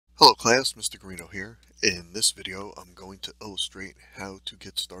Hello class, Mr. Guarino here. In this video, I'm going to illustrate how to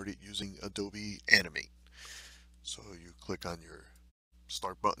get started using Adobe Animate. So you click on your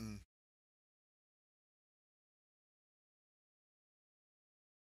Start button,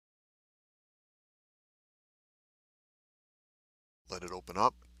 let it open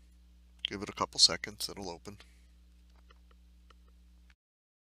up, give it a couple seconds, it'll open.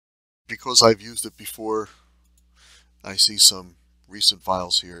 Because I've used it before, I see some recent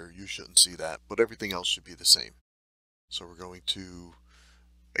files here. You shouldn't see that, but everything else should be the same. So we're going to,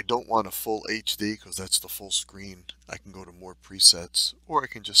 I don't want a full HD because that's the full screen. I can go to more presets, or I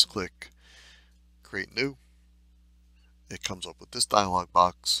can just click Create New. It comes up with this dialog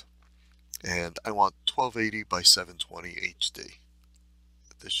box, and I want 1280 by 720 HD.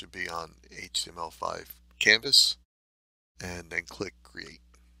 This should be on HTML5 canvas, and then click Create.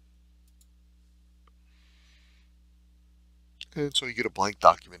 And so you get a blank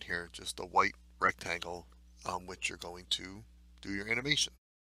document here, just a white rectangle on which you're going to do your animation.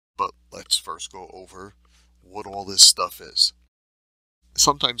 But let's first go over what all this stuff is.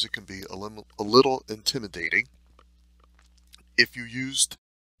 Sometimes it can be a little intimidating. If you used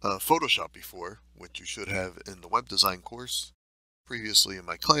Photoshop before, which you should have in the web design course previously in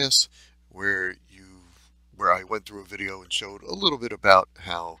my class, where I went through a video and showed a little bit about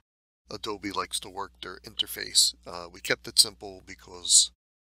how Adobe likes to work their interface. We kept it simple because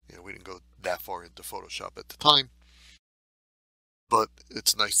we didn't go that far into Photoshop at the time. But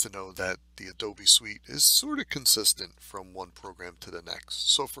it's nice to know that the Adobe suite is sort of consistent from one program to the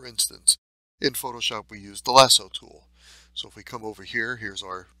next. So for instance, in Photoshop we use the lasso tool. So if we come over here, here's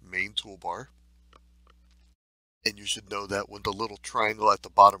our main toolbar. And you should know that when the little triangle at the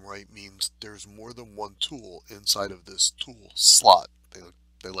bottom right means there's more than one tool inside of this tool slot.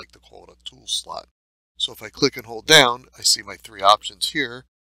 They like to call it a tool slot. So if I click and hold down, I see my three options here.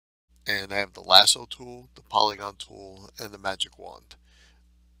 And I have the lasso tool, the polygon tool, and the magic wand.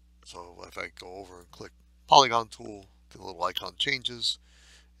 So if I go over and click polygon tool, the little icon changes.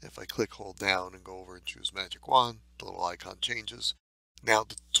 If I click hold down and go over and choose magic wand, the little icon changes. Now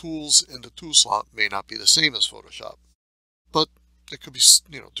the tools in the tool slot may not be the same as Photoshop, but they could be,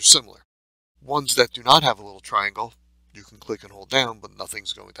 they're similar. Ones that do not have a little triangle, you can click and hold down, but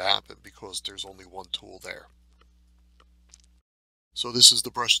nothing's going to happen because there's only one tool there. So this is the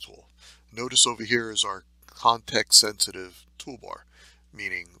brush tool. Notice over here is our context sensitive toolbar,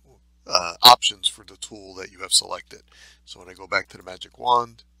 meaning options for the tool that you have selected. So when I go back to the magic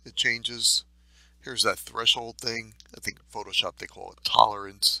wand, it changes. Here's that threshold thing. I think in Photoshop they call it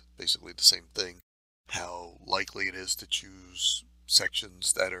tolerance, basically the same thing. How likely it is to choose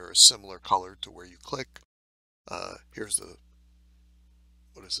sections that are a similar color to where you click. Here's the,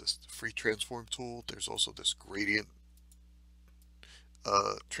 what is this, the free transform tool. There's also this gradient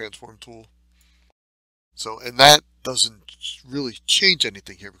transform tool. So, and that doesn't really change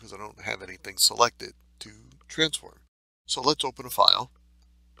anything here because I don't have anything selected to transform. So let's open a file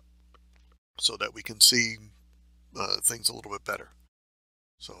so that we can see things a little bit better.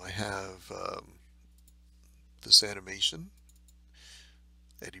 So I have this animation,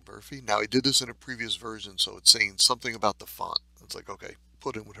 Eddie Murphy. Now I did this in a previous version, so it's saying something about the font. It's like, okay,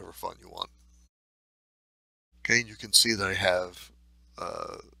 put in whatever font you want. Okay, and you can see that I have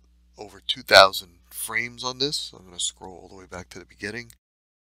over 2,000 frames on this. I'm going to scroll all the way back to the beginning.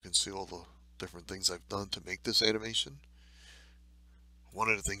 You can see all the different things I've done to make this animation. One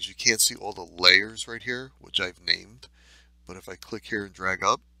of the things, you can't see all the layers right here, which I've named, but if I click here and drag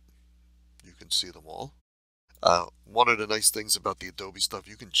up, you can see them all. One of the nice things about the Adobe stuff,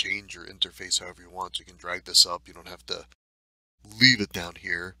 you can change your interface however you want. You can drag this up. You don't have to leave it down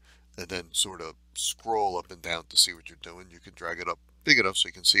here and then sort of scroll up and down to see what you're doing. You can drag it up big enough so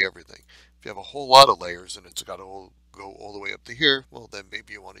you can see everything. If you have a whole lot of layers and it's got to go all the way up to here, well, then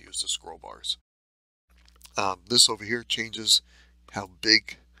maybe you want to use the scroll bars. This over here changes how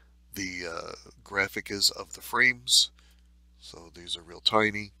big the graphic is of the frames. So these are real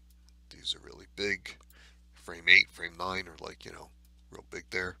tiny. These are really big. Frame 8, frame 9 are like, real big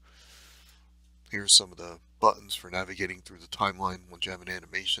there. Here's some of the buttons for navigating through the timeline once you have an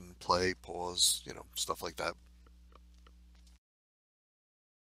animation, play, pause, stuff like that.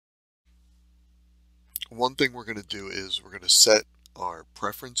 One thing we're going to do is we're going to set our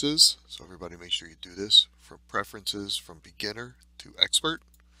preferences. So everybody make sure you do this. From preferences from beginner to expert,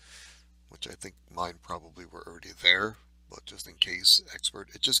 which I think mine probably were already there, but just in case, expert.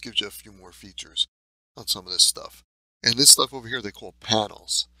 It just gives you a few more features on some of this stuff. And this stuff over here they call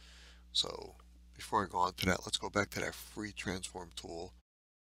panels. So before I go on to that, let's go back to that free transform tool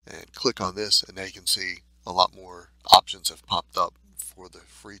and click on this, and now you can see a lot more options have popped up for the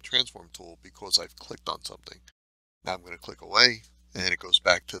free transform tool because I've clicked on something. Now I'm going to click away, and it goes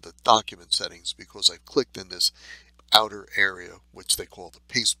back to the document settings because I've clicked in this outer area, which they call the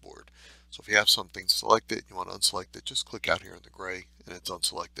pasteboard. So if you have something selected, you want to unselect it, just click out here in the gray and it's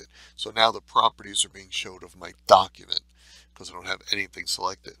unselected. So now the properties are being showed of my document because I don't have anything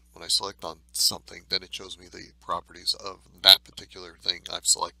selected. When I select on something, then it shows me the properties of that particular thing I've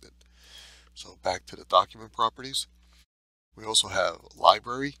selected. So back to the document properties. We also have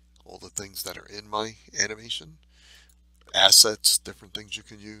library, all the things that are in my animation, assets, different things you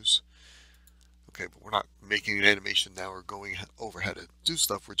can use. Okay, but we're not making an animation now or going over how to do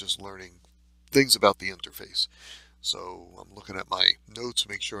stuff. We're just learning things about the interface. So I'm looking at my notes to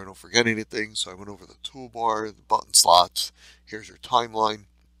make sure I don't forget anything. So I went over the toolbar, the button slots. Here's your timeline.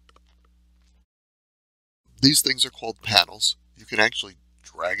 These things are called panels. You can actually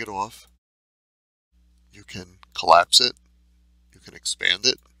drag it off. You can collapse it. You can expand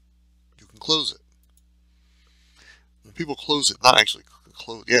it. You can close it. When people close it, not actually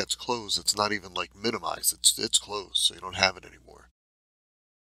close, yeah, it's closed. It's not even like minimized. It's closed, so you don't have it anymore.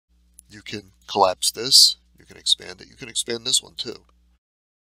 You can collapse this. You can expand it. You can expand this one too.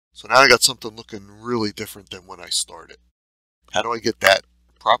 So now I got something looking really different than when I started. How do I get that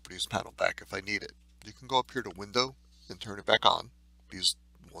properties panel back if I need it? You can go up here to window and turn it back on. These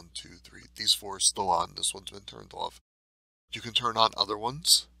 1, 2, 3, these 4 are still on. This one's been turned off. You can turn on other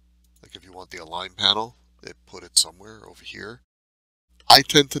ones. Like if you want the align panel, put it somewhere over here. I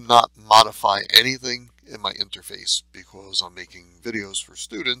tend to not modify anything in my interface because I'm making videos for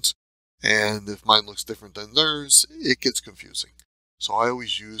students, and if mine looks different than theirs, it gets confusing. So I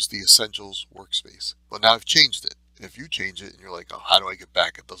always use the Essentials workspace. But now I've changed it. If you change it and you're like, oh, how do I get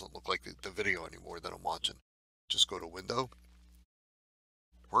back? It doesn't look like the video anymore that I'm watching. Just go to Window,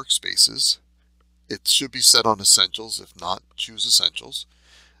 Workspaces. It should be set on Essentials. If not, choose Essentials.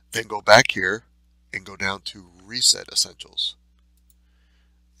 Then go back here and go down to Reset Essentials.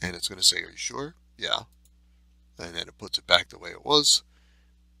 And it's going to say, are you sure? Yeah. And then it puts it back the way it was.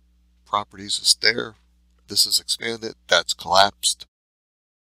 Properties is there. This is expanded. That's collapsed.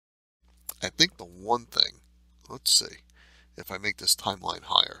 I think the one thing, let's see, if I make this timeline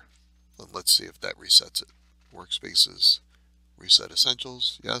higher, then let's see if that resets it. Workspaces, reset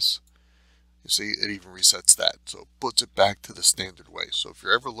essentials, yes. You see, it even resets that. So it puts it back to the standard way. So if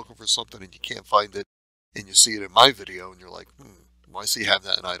you're ever looking for something and you can't find it, and you see it in my video, and you're like, why does he have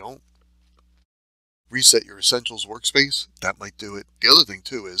that and I don't? Reset your essentials workspace. That might do it. The other thing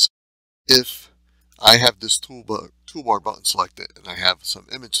too is, if I have this toolbar button selected and I have some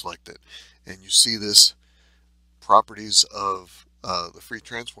image selected, and you see this properties of the free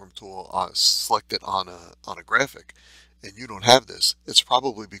transform tool selected on a graphic, and you don't have this, it's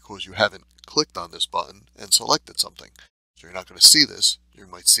probably because you haven't clicked on this button and selected something. So you're not going to see this. You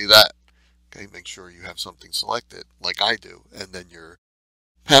might see that. Okay, make sure you have something selected like I do, and then your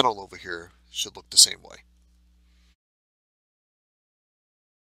panel over here should look the same way.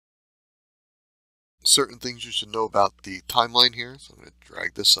 Certain things you should know about the timeline here. So I'm going to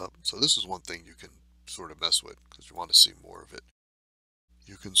drag this up. So this is one thing you can sort of mess with because you want to see more of it.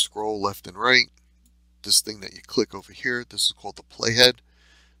 You can scroll left and right. This thing that you click over here, this is called the playhead.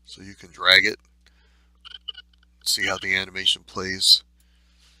 So you can drag it, see how the animation plays.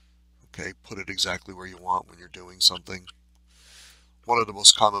 Okay, put it exactly where you want when you're doing something. One of the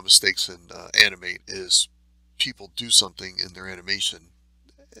most common mistakes in Animate is people do something in their animation,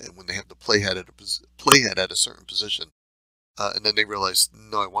 and when they have the playhead at a certain position, and then they realize,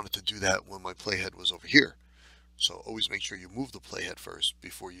 no, I wanted to do that when my playhead was over here. So always make sure you move the playhead first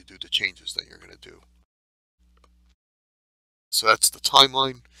before you do the changes that you're going to do. So that's the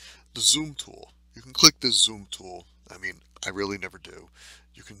timeline. The zoom tool. You can click this zoom tool. I mean, I really never do.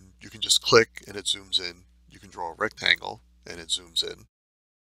 You can just click and it zooms in. You can draw a rectangle and it zooms in.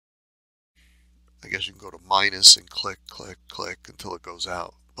 I guess you can go to minus and click, click, click until it goes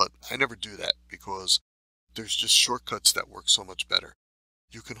out. But I never do that because there's just shortcuts that work so much better.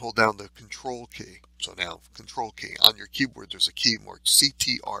 You can hold down the control key. So now, control key. On your keyboard, there's a key marked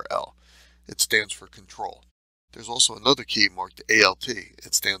CTRL. It stands for control. There's also another key marked ALT.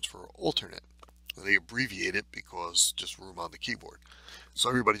 It stands for alternate. They abbreviate it because just room on the keyboard. So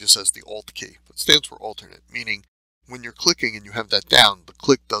everybody just says the Alt key, but it stands for alternate, meaning when you're clicking and you have that down, the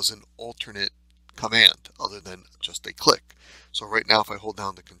click does an alternate command other than just a click. So right now, if I hold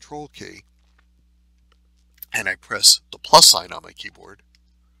down the control key and I press the plus sign on my keyboard,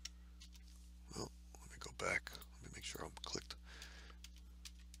 well, let me go back. Let me make sure I'm clicked.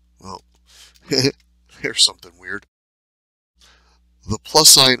 Well, here's something weird. The plus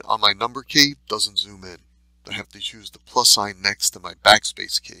sign on my number key doesn't zoom in. I have to use the plus sign next to my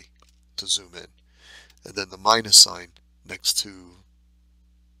backspace key to zoom in, and then the minus sign next to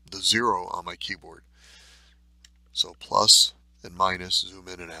the 0 on my keyboard. So plus and minus, zoom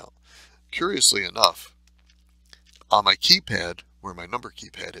in and out. Curiously enough, on my keypad, where my number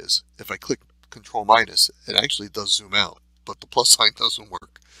keypad is, if I click Control minus, it actually does zoom out, but the plus sign doesn't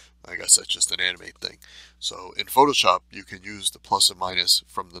work. I guess that's just an Animate thing. So in Photoshop, you can use the plus and minus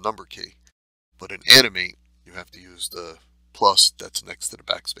from the number key, but in Animate, you have to use the plus that's next to the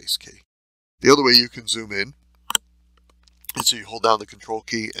backspace key. The other way you can zoom in is so you hold down the Control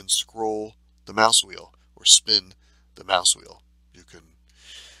key and scroll the mouse wheel, or spin the mouse wheel. You can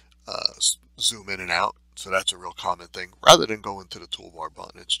zoom in and out. So that's a real common thing. Rather than go into the toolbar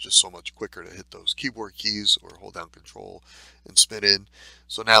button, it's just so much quicker to hit those keyboard keys or hold down Control and spin in.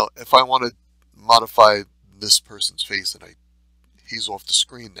 So now if I want to modify this person's face, and he's off the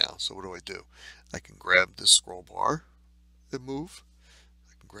screen now, so what do? I can grab this scroll bar and move.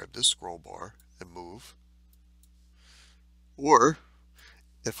 I can grab this scroll bar and move. Or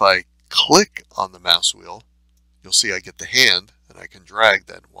if I click on the mouse wheel, you'll see I get the hand, and I can drag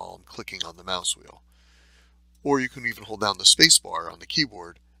that while I'm clicking on the mouse wheel. Or you can even hold down the space bar on the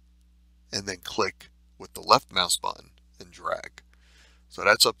keyboard and then click with the left mouse button and drag. So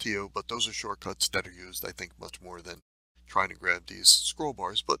that's up to you, but those are shortcuts that are used, I think, much more than trying to grab these scroll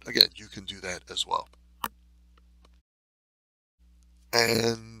bars. But again, you can do that as well.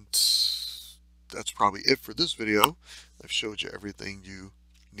 And that's probably it for this video. I've showed you everything you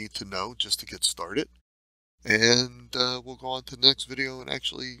need to know just to get started. And we'll go on to the next video and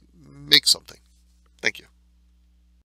actually make something. Thank you.